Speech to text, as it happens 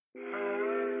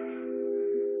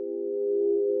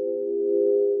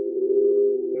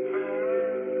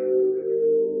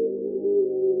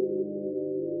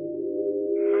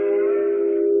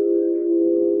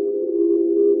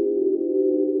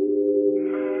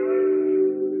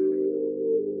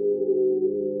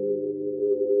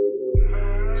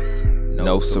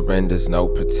No surrenders, no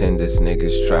pretenders.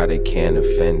 Niggas try, they can't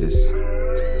offend us.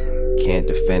 Can't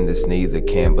defend us neither.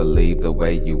 Can't believe the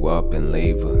way you up and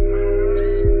leave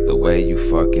her. The way you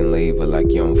fucking leave her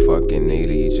like you don't fucking need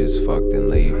her. You just fucked and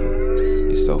leave her.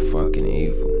 You're so fucking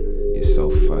evil. You're so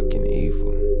fucking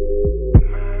evil.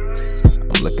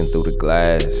 I'm looking through the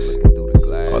glass.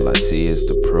 All I see is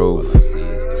the proof.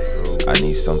 I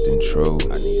need something true.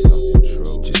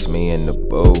 Just me and the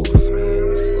booth.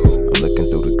 I'm looking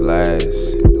through the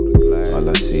glass. All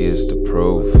I see is the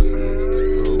proof.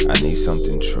 I need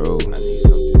something true.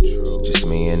 Just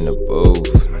me and the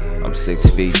booth. I'm 6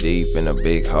 feet deep in a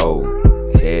big hole.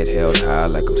 Head held high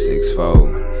like I'm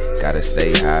 6'4". Gotta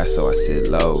stay high so I sit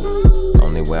low.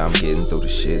 Only way I'm getting through the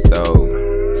shit though.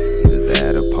 Either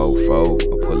that or po-fo,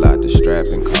 or pull out the strap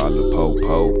and call a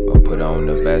po-po, or put on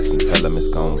the vest and tell them it's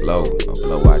gon' blow, or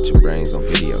blow out your brains on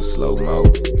video slow-mo.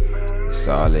 It's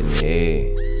all in your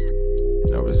head,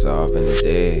 no resolve in the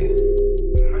dead.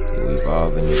 You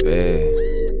evolve in your bed,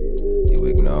 you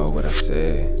ignore what I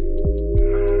said.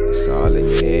 It's all in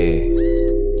your head,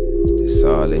 it's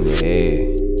all in your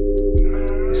head.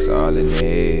 It's all in your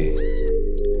head,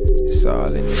 it's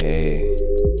all in your head.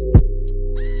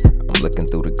 I'm looking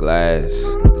through the glass,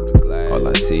 all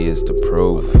I see is the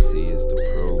proof.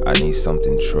 I need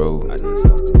something true,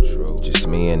 just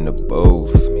me and the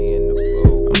booth.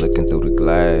 I'm looking through the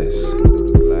glass,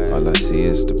 all I see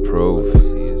is the proof.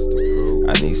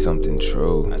 I need something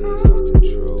true,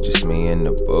 just me and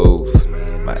the booth.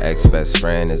 My ex-best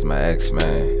friend is my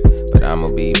ex-man, but I'ma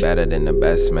be better than the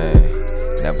best man.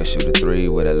 Never shoot a 3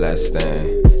 with a less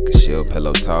than, cause she'll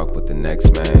pillow talk with the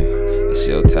next man, and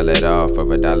she'll tell it all for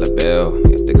 $1 bill.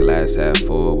 If the glass half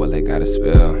full, well it gotta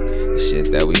spill. The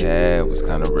shit that we had was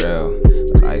kinda real,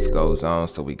 but life goes on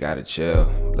so we gotta chill.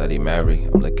 Bloody Mary,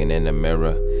 I'm looking in the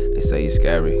mirror. They say you're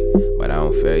scary, but I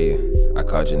don't fear you. I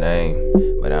called your name,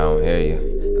 but I don't hear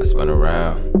you. I spun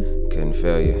around, couldn't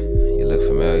feel you. You look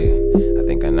familiar, I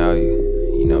think I know you.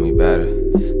 You know me better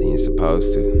than you're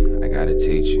supposed to. I gotta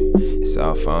teach you, it's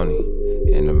all phony.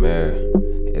 In the mirror,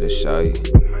 it'll show you.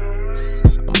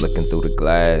 I'm looking through the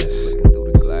glass,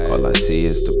 all I see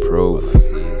is the proof.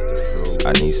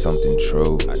 I need something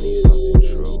true,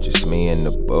 just me and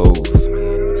the booth.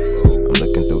 I'm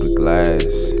looking through the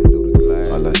glass,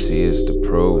 all I see is the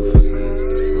proof.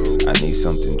 I need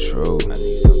something true,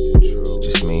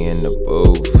 just me and the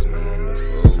booth.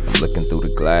 I'm looking through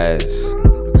the glass,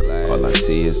 all I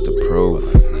see is the proof.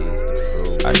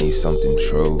 I need something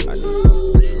true,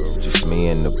 just me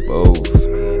and the booth.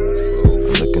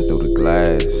 I'm looking through the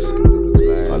glass,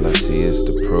 all I see is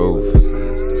the proof.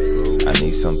 I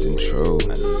need something true,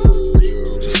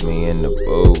 just me and the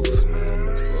booth.